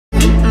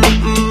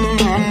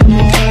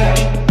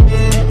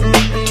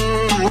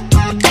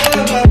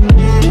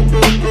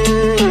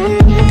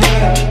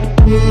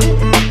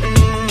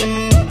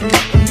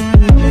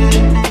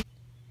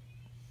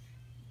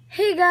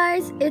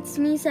it's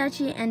me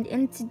Sachieh, and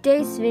in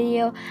today's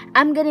video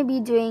I'm gonna be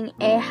doing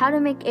a how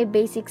to make a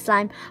basic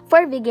slime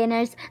for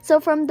beginners. So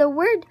from the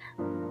word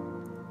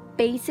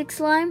basic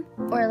slime,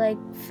 or like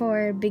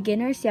for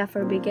beginners,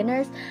 for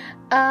beginners,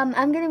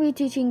 I'm gonna be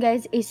teaching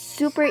guys a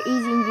super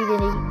easy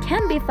ingredient that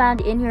can be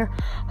found in your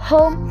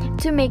home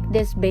to make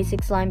this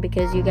basic slime,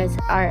 because you guys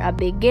are a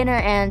beginner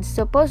and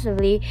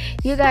supposedly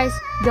you guys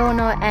don't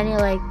know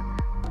any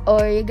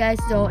or you guys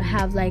don't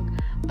have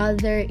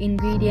other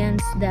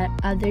ingredients that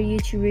other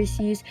YouTubers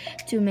use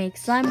to make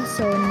slime.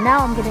 So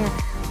now I'm gonna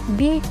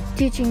be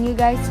teaching you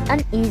guys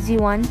an easy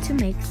one to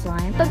make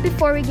slime. But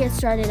before we get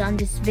started on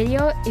this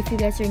video, if you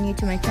guys are new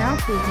to my channel,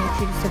 please make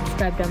sure to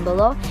subscribe down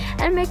below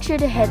and make sure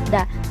to hit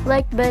that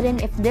like button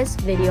if this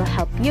video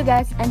helped you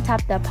guys, and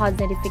tap the pause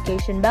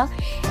notification bell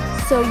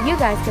so you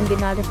guys can be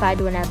notified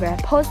whenever I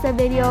post a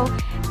video.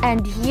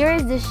 And here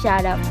is the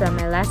shout out from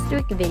my last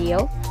week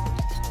video.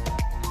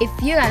 If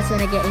you guys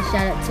want to get a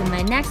shout out to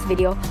my next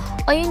video,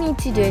 all you need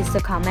to do is to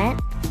comment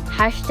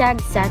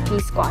 #Sachieh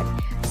Squad.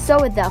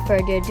 So without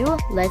further ado,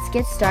 let's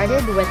get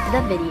started with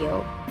the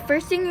video.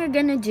 First thing you're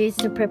gonna do is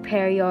to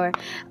prepare your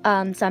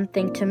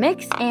something to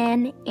mix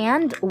in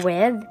and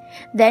with.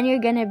 Then you're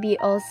gonna be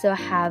also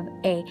have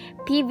a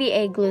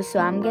PVA glue. So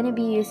I'm gonna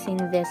be using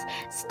this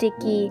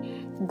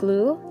sticky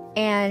glue,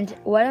 and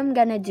what I'm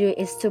gonna do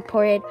is to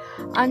pour it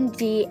on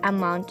the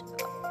amount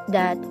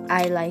that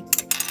I like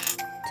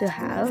to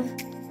have.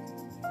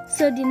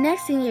 So the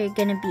next thing you're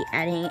gonna be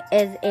adding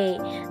is a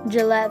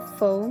Gillette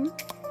foam,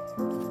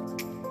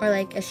 or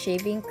like a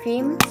shaving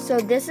cream. So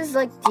this is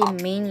like the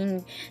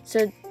main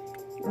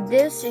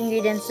these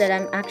ingredients that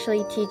I'm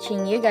actually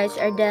teaching you guys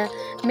are the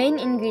main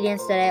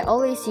ingredients that I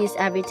always use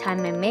every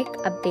time I make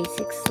a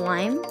basic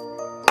slime.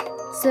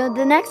 So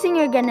the next thing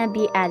you're gonna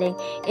be adding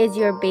is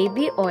your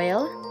baby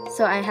oil.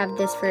 So I have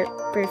this for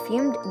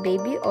perfumed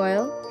baby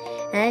oil,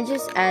 and I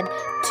just add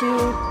 2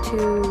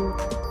 to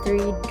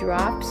 3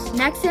 drops.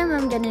 Next thing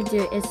I'm gonna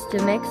do is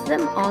to mix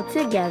them all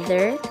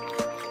together.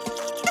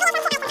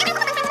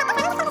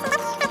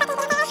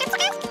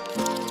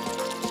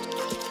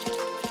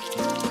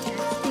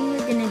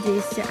 Do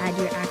is to add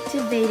your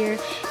activator,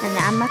 and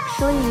I'm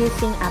actually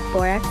using a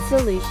borax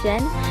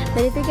solution.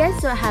 But if you guys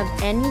don't have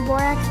any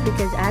borax,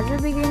 because as a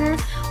beginner,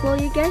 well,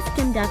 you guys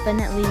can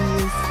definitely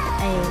use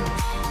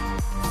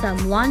some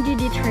laundry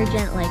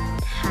detergent like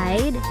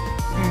Tide.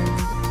 And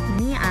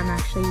me, I'm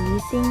actually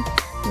using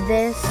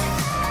this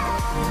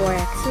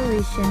borax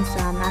solution. So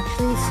I'm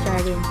actually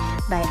starting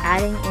by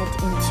adding it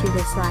into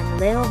the slime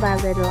little by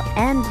little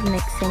and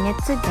mixing it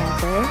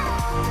together.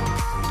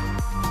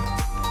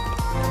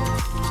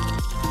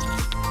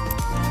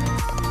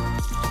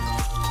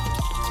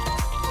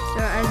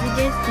 So as you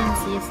guys can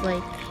see,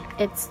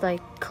 it's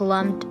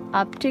clumped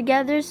up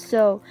together.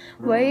 So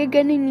what you're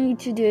gonna need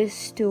to do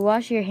is to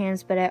wash your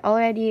hands, but I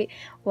already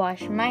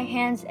washed my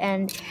hands,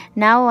 and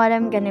now what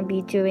I'm gonna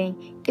be doing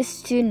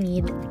is to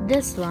knead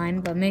the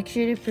slime. But make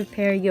sure to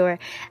prepare your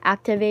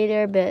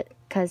activator,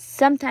 because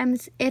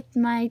sometimes it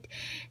might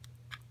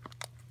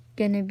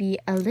gonna be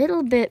a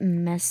little bit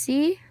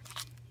messy.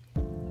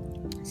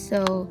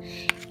 So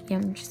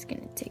I'm just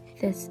gonna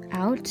take this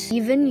out.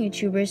 Even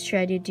YouTubers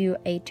try to do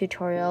a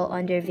tutorial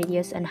on their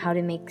videos on how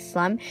to make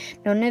slime.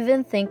 Don't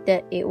even think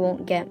that it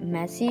won't get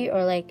messy,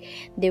 or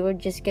they were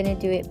just gonna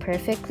do it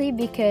perfectly,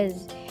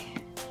 because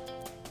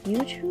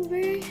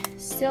YouTubers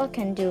still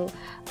can do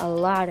a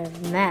lot of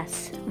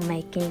mess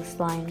making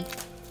slime.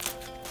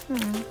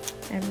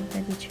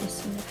 Everybody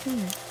tries to make a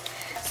mess.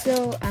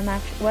 So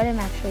what I'm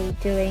actually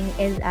doing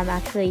is I'm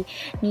actually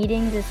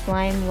kneading the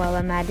slime while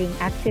I'm adding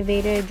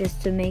activator,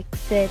 just to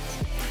mix it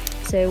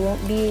so it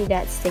won't be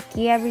that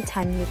sticky every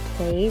time you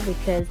play,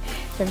 because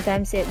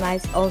sometimes it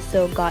might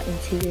also got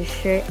into your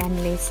shirt and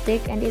may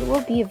stick, and it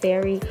will be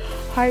very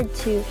hard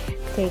to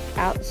take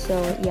out. So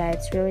yeah,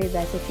 it's really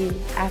best if you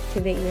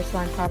activate your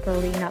slime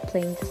properly, not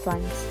playing the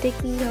slime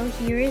sticky. So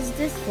here is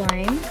the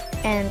slime,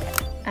 and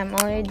I'm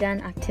already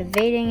done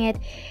activating it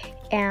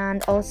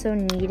and also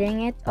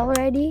kneading it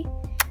already.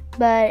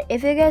 But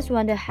if you guys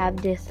want to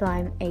have this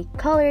slime a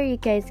color, you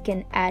guys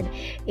can add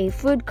a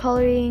food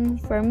coloring.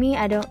 For me,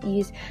 I don't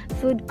use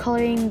food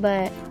coloring,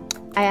 but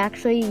I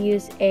actually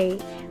use a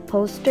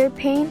poster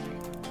paint,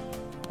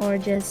 or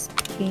just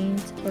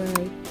paint, or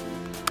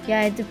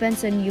it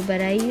depends on you, but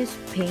I use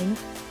paint.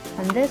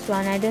 On this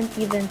one, I don't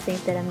even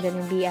think that I'm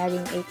gonna be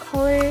adding a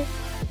color.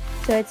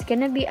 So it's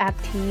gonna be up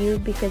to you,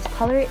 because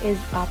color is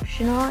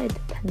optional. It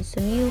depends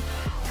on you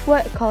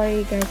what color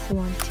you guys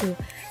want to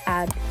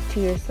add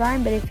to your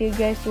slime. But if you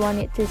guys want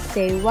it to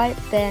stay white,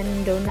 then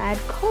don't add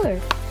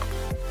color.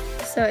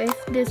 So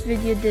if this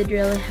video did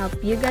really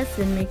help you guys,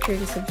 then make sure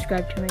to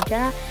subscribe to my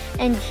channel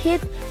and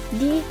hit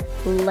the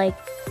like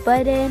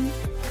button.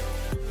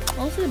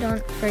 Also,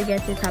 don't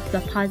forget to tap the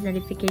pause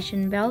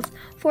notification bells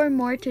for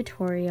more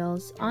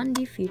tutorials on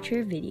the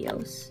future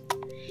videos.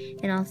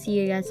 And I'll see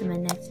you guys in my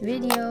next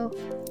video.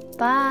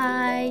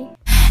 Bye!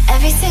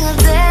 Every single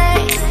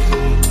day